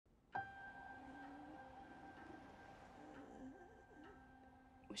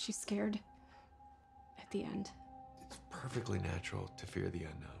Was she scared at the end? It's perfectly natural to fear the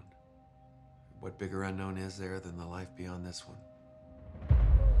unknown. What bigger unknown is there than the life beyond this one?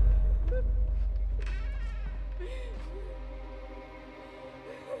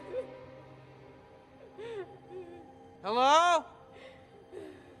 Hello?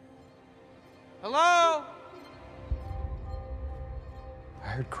 Hello? I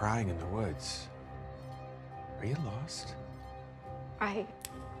heard crying in the woods. Are you lost?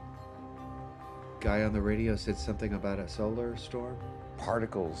 Guy on the radio said something about a solar storm?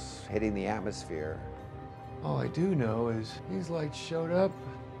 Particles hitting the atmosphere. All I do know is these lights showed up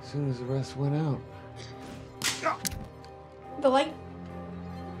as soon as the rest went out. The light.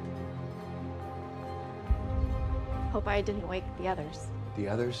 Hope I didn't wake the others. The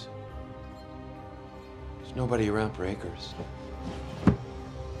others? There's nobody around for acres.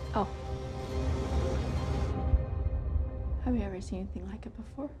 Oh. Have you ever seen anything like it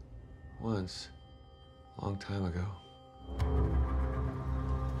before? Once. A long time ago.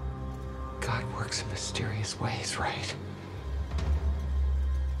 God works in mysterious ways, right?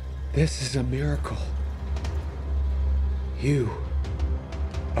 This is a miracle. You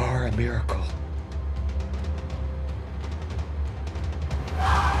are a miracle.